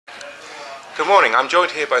Good morning. I'm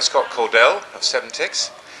joined here by Scott Caudell of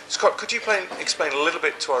 7Ticks. Scott, could you explain a little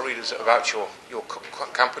bit to our readers about your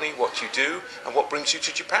company, what you do, and what brings you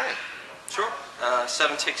to Japan? Sure.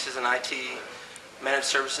 7Ticks is an IT managed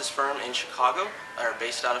services firm in Chicago, or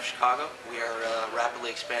based out of Chicago. We are rapidly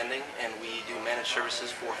expanding, and we do managed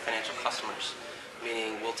services for financial customers.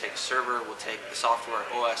 Meaning we'll take a server, we'll take the software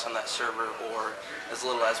OS on that server, or as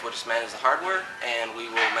little as we'll just manage the hardware, and we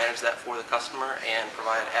will manage that for the customer and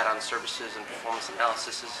provide add-on services and performance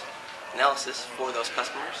analysis for those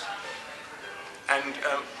customers. And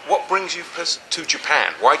what brings you to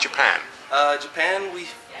Japan? Why Japan? Japan, we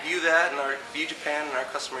view Japan and our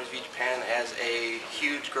customers view Japan as a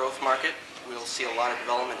huge growth market. We'll see a lot of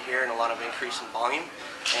development here and a lot of increase in volume,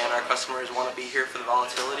 and our customers want to be here for the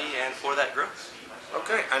volatility and for that growth.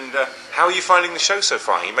 Okay, and how are you finding the show so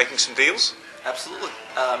far? Are you making some deals? Absolutely.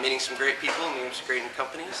 Meeting some great people, meeting some great new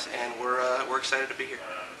companies, and we're excited to be here.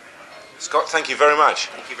 Scott, thank you very much.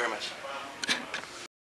 Thank you very much.